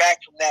to come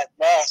back from that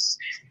loss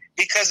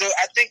because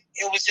I think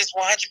it was just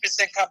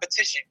 100%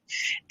 competition.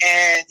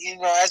 And,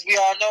 as we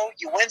all know,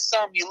 you win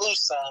some, you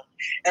lose some.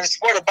 In the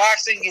sport of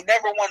boxing, you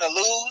never want to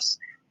lose.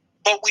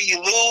 But when you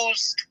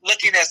lose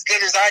looking as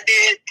good as I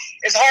did,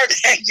 it's hard to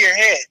hang your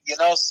head,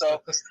 So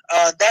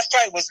that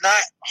fight was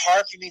not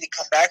hard for me to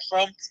come back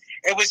from.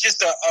 It was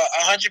just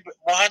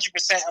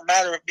 100% a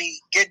matter of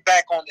me getting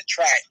back on the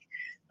track,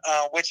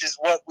 which is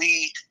what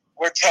we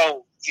were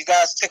told. You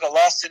guys took a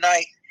loss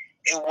tonight.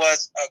 It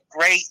was a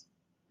great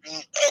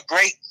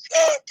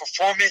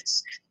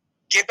performance.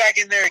 Get back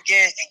in there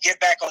again and get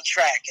back on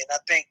track. And I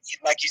think,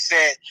 like you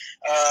said,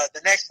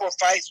 the next 4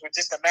 fights were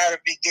just a matter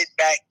of me getting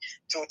back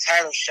to a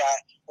title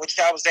shot, which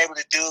I was able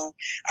to do.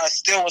 I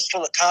still was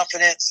full of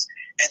confidence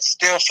and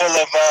still full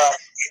of a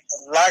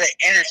lot of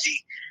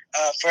energy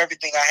for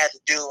everything I had to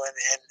do.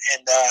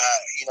 And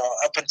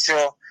up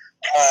until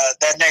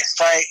that next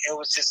fight, it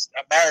was just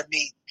a matter of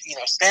me,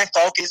 staying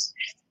focused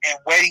and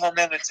waiting on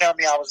them to tell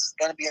me I was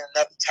going to be in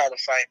another title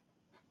fight.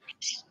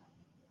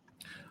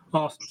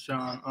 Awesome,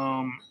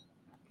 Shawn.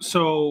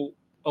 So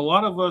a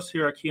lot of us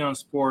here at Keon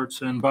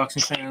Sports and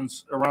boxing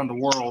fans around the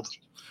world,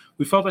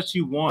 we felt that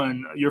you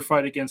won your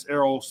fight against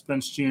Errol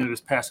Spence Jr. this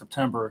past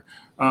September,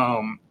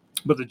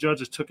 but the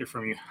judges took it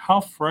from you. How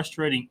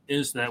frustrating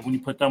is that when you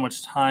put that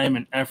much time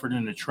and effort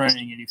into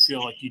training and you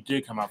feel like you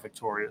did come out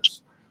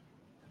victorious?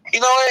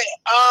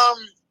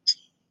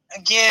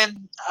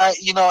 Again,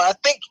 I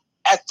think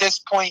at this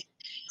point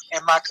in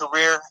my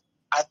career,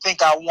 I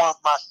think I want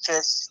my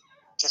fists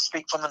to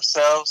speak for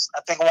themselves.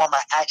 I think I want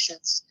my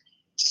actions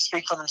to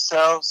speak for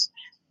themselves.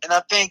 And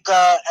I think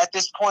at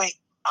this point,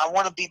 I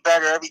want to be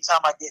better every time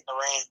I get in the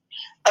ring.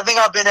 I think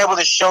I've been able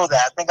to show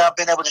that. I think I've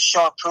been able to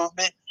show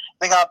improvement.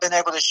 I think I've been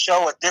able to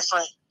show a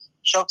different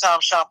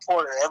Showtime Shawn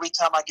Porter every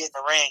time I get in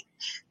the ring.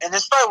 And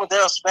this fight with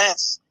Errol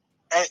Spence,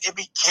 it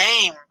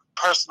became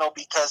personal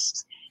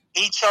because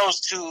he chose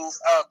to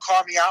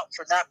call me out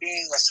for not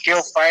being a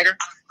skilled fighter.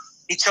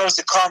 He chose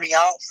to call me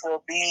out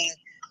for being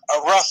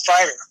a rough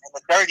fighter and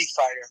a dirty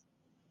fighter.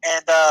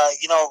 And,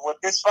 with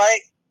this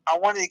fight, I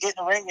wanted to get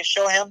in the ring and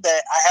show him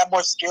that I have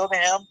more skill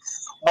than him,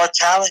 more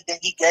talent than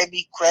he gave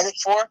me credit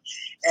for,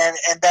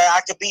 and that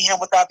I could beat him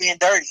without being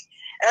dirty.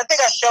 And I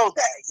think I showed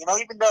that.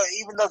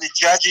 Even though the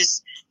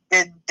judges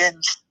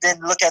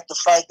didn't look at the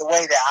fight the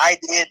way that I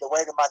did, the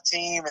way that my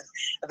team, and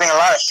I think a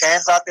lot of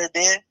fans out there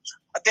did,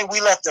 I think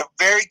we left a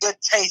very good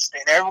taste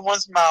in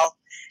everyone's mouth.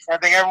 And I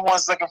think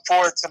everyone's looking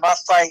forward to my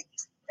fight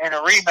and a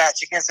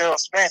rematch against Errol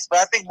Spence. But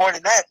I think more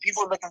than that,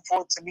 people are looking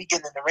forward to me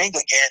getting in the ring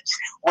again,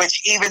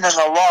 which even in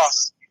a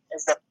loss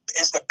is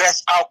the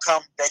best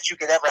outcome that you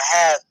could ever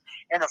have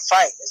in a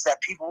fight, is that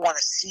people want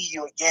to see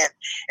you again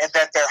and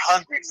that they're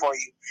hungry for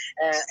you.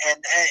 And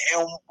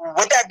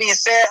with that being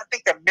said, I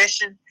think the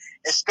mission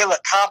is still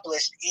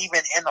accomplished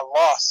even in a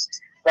loss.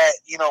 That,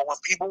 when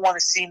people want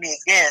to see me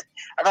again,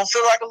 I don't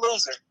feel like a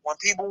loser. When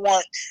people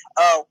want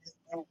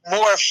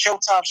more of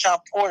Showtime Shawn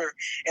Porter,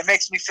 it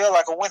makes me feel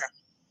like a winner.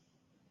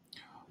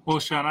 Well,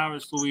 Shawn,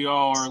 obviously we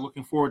all are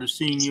looking forward to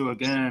seeing you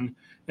again.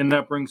 And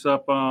that brings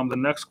up the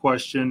next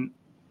question.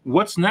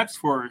 What's next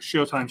for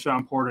Showtime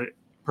Shawn Porter?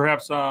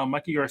 Perhaps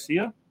Mikey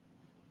Garcia?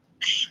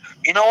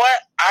 You know what?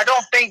 I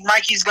don't think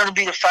Mikey's going to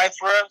be the fight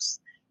for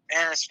us,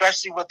 and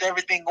especially with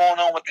everything going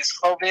on with this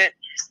COVID.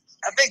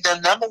 I think the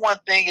number one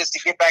thing is to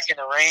get back in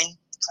the ring.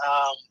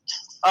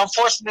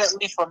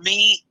 Unfortunately for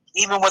me,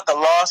 even with the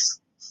loss,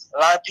 a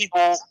lot of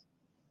people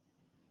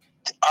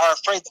are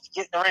afraid to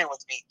get in the ring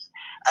with me.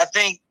 I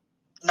think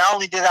not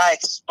only did I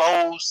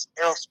expose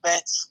Errol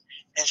Spence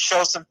and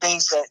show some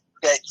things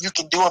that you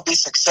can do and be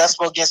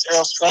successful against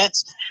Errol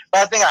Spence,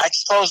 but I think I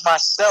exposed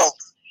myself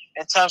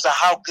in terms of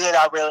how good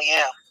I really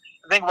am.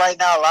 I think right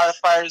now a lot of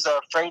fighters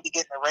are afraid to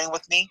get in the ring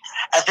with me.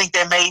 I think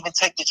they may even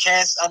take the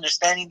chance,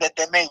 understanding that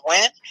they may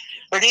win.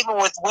 But even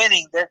with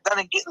winning, they're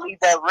going to leave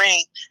that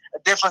ring a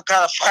different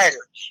kind of fighter.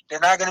 They're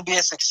not going to be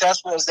as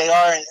successful as they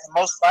are in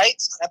most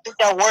fights. I think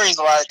that worries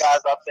a lot of guys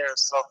out there.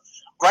 So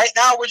right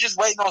now we're just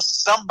waiting on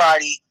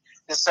somebody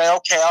to say,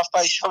 okay, I'll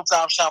fight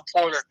Showtime Shawn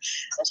Porter.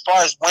 As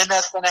far as when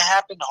that's going to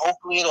happen,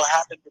 hopefully it'll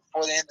happen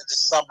before the end of the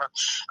summer.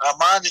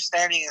 My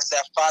understanding is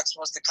that Fox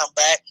wants to come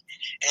back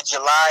in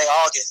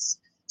July, August.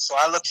 So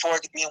I look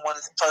forward to being one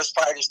of the first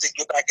fighters to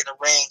get back in the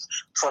ring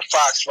for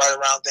Fox right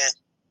around then.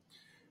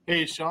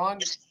 Hey, Shawn,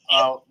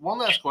 one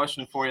last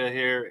question for you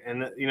here.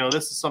 And,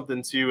 this is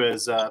something, too,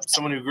 as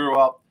someone who grew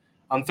up.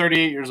 I'm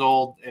 38 years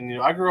old,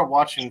 and, I grew up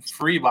watching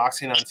free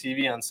boxing on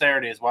TV on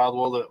Saturdays, Wide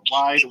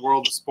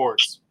World of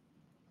Sports.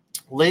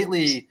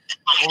 Lately,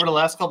 over the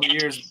last couple of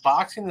years,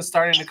 boxing is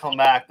starting to come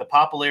back. The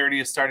popularity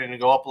is starting to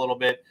go up a little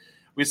bit.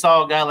 We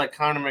saw a guy like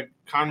Conor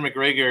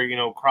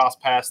McGregor, cross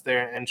paths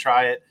there and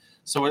try it.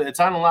 So it's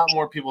on a lot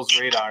more people's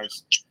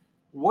radars.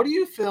 What do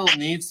you feel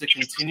needs to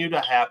continue to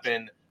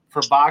happen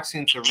for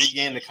boxing to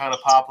regain the kind of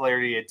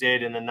popularity it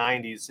did in the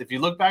 90s? If you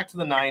look back to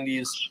the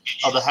 90s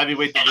of the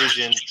heavyweight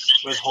division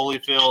with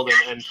Holyfield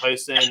and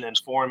Tyson and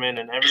Foreman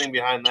and everything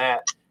behind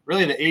that,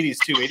 really the 80s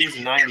too, 80s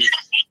and 90s,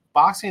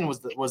 boxing was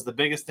the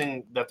biggest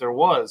thing that there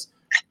was.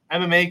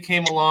 MMA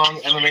came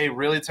along. MMA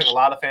really took a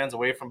lot of fans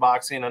away from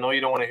boxing. I know you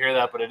don't want to hear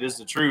that, but it is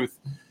the truth.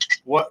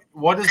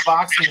 What does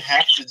boxing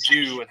have to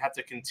do and have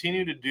to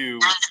continue to do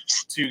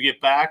to get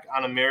back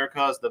on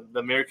the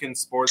American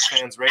sports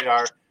fans'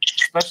 radar,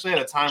 especially at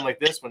a time like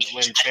this when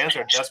fans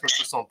are desperate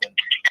for something?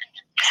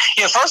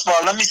 Yeah, first of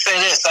all, let me say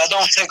this. I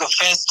don't take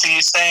offense to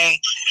you saying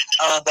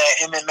that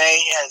MMA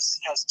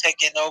has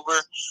taken over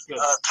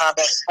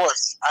combat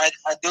sports.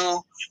 I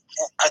do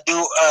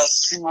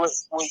see what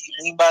you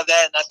mean by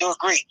that, and I do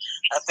agree.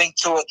 I think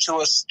to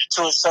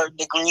a certain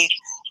degree,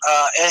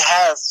 it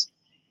has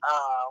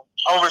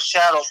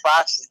overshadowed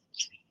boxing.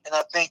 And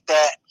I think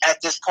that at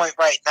this point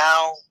right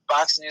now,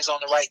 boxing is on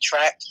the right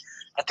track.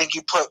 I think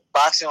you put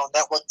boxing on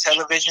network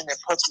television, it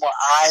puts more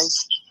eyes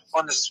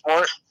on the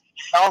sport.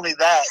 Not only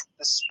that,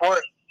 the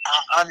sport,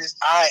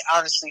 I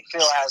honestly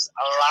feel, has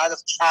a lot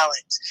of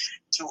talent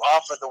to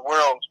offer the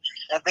world.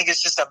 And I think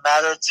it's just a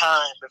matter of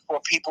time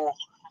before people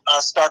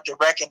start to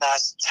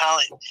recognize the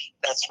talent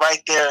that's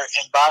right there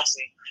in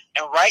boxing.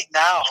 And right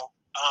now,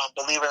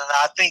 believe it or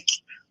not, I think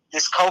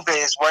this COVID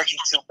is working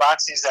to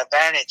boxing's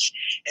advantage.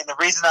 And the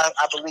reason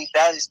I believe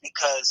that is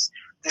because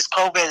this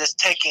COVID has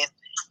taken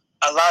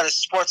a lot of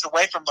sports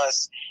away from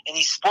us, and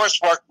these sports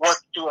work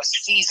through a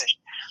season.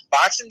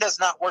 Boxing does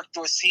not work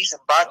through a season.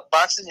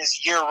 Boxing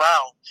is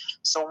year-round.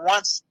 So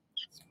once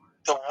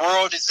the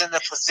world is in a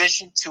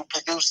position to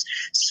produce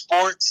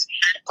sports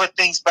and put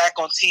things back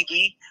on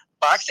TV,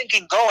 boxing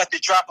can go at the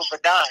drop of a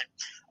dime.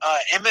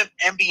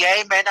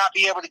 NBA may not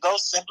be able to go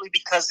simply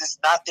because it's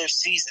not their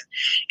season.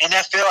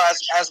 NFL,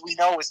 as we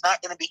know, is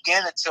not going to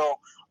begin until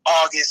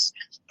August,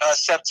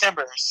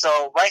 September.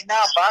 So right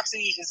now,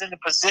 boxing is in a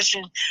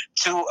position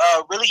to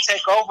really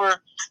take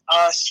over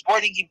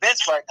sporting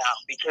events right now,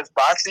 because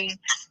boxing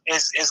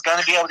is going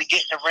to be able to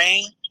get in the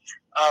ring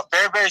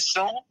very, very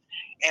soon.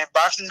 And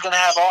boxing is going to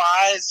have all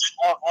eyes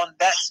on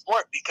that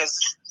sport, because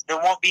there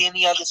won't be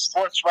any other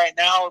sports right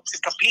now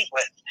to compete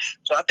with.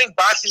 So I think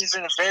boxing is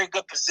in a very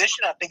good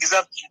position. I think it's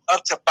up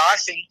to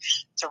boxing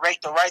to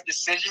make the right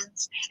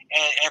decisions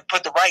and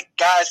put the right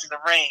guys in the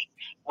ring,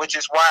 which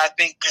is why I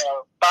think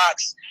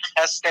Box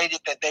has stated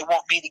that they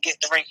want me to get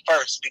in the ring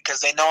first, because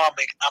they know I'm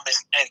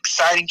an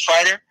exciting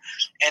fighter,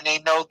 and they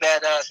know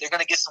that they're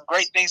going to get some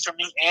great things from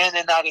me in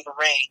and out of the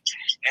ring.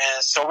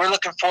 And so we're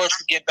looking forward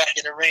to getting back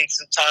in the ring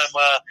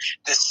sometime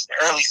this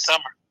early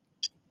summer.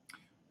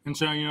 And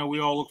so,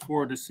 we all look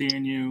forward to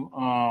seeing you.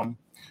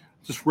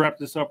 Just wrap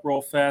this up real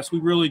fast. We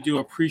really do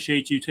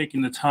appreciate you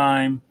taking the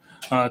time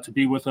to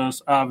be with us.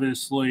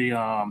 Obviously,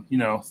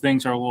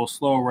 things are a little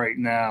slow right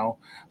now,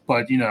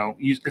 but,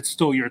 it's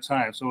still your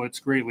time, so it's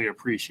greatly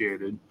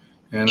appreciated.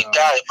 And, you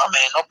got it, my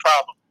man. No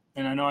problem.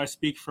 And I know I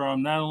speak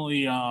from not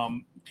only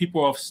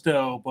people of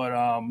Stowe,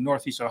 but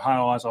Northeast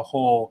Ohio as a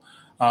whole.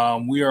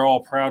 We are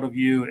all proud of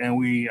you, and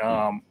we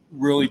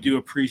really do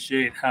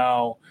appreciate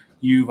how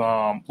you've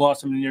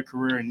blossomed in your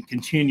career and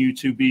continue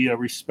to be a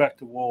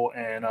respectable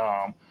and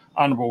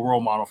honorable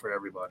role model for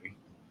everybody.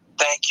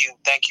 Thank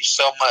you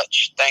so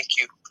much. Thank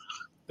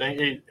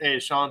you. Hey,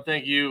 Shawn,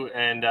 thank you.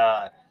 And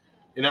I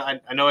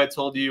know I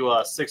told you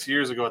 6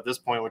 years ago at this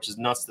point, which is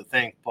nuts to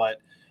think, but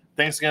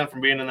thanks again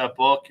for being in that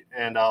book,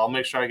 and I'll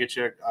make sure I get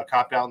you a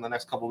copy out in the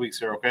next couple of weeks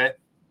here. Okay?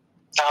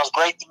 Sounds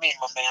great to me,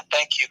 my man.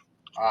 Thank you.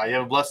 You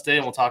have a blessed day,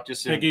 and we'll talk to you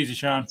soon. Take it easy,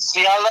 Shawn.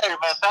 See y'all later,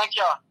 man. Thank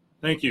y'all.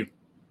 Thank you.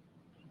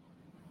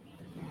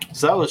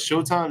 So that was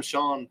Showtime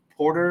Shawn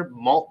Porter,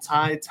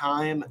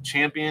 multi-time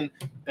champion.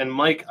 And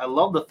Mike, I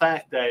love the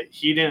fact that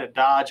he didn't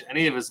dodge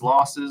any of his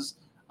losses.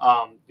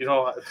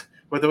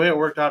 With the way it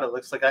worked out, it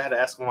looks like I had to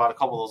ask him about a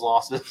couple of those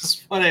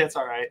losses, but hey, it's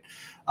all right.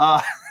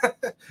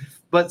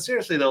 But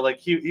seriously though, like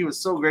he was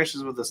so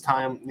gracious with his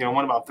time.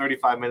 Went about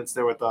 35 minutes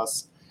there with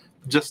us.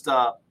 Just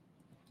a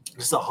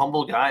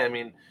humble guy. I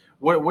mean,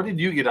 what did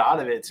you get out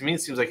of it? To me,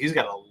 it seems like he's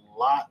got a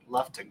lot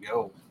left to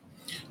go.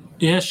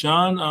 Yeah,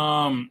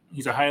 Shawn,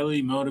 he's a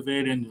highly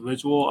motivated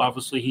individual.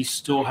 Obviously, he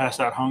still has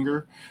that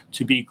hunger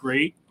to be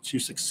great, to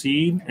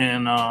succeed.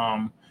 And,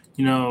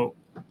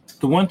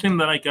 the one thing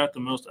that I got the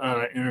most out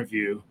of that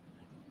interview,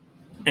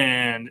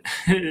 and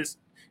it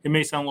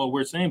may sound a little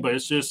weird saying, but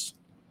it's just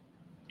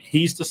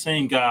he's the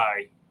same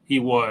guy he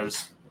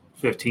was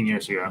 15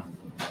 years ago.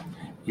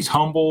 He's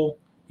humble,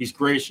 he's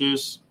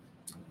gracious,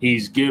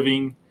 he's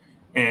giving,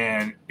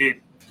 and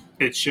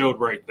it showed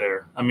right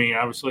there. I mean,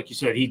 obviously, like you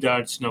said, he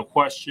dodged no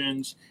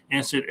questions,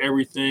 answered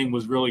everything,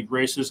 was really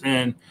gracious.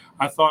 And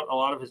I thought a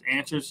lot of his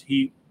answers,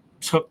 he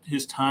took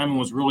his time and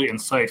was really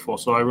insightful.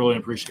 So I really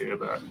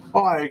appreciated that.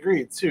 Oh, I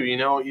agree, too.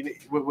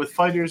 With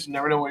fighters, you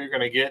never know what you're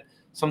going to get.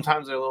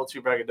 Sometimes they're a little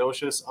too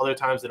braggadocious. Other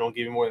times they don't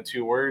give you more than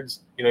 2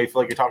 words. You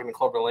feel like you're talking to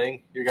Clubber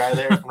Lang, your guy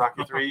there from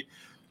Rocky 3.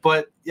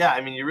 But, yeah,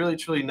 I mean, you really,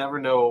 truly never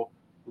know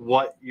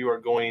what you are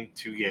going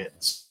to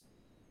get.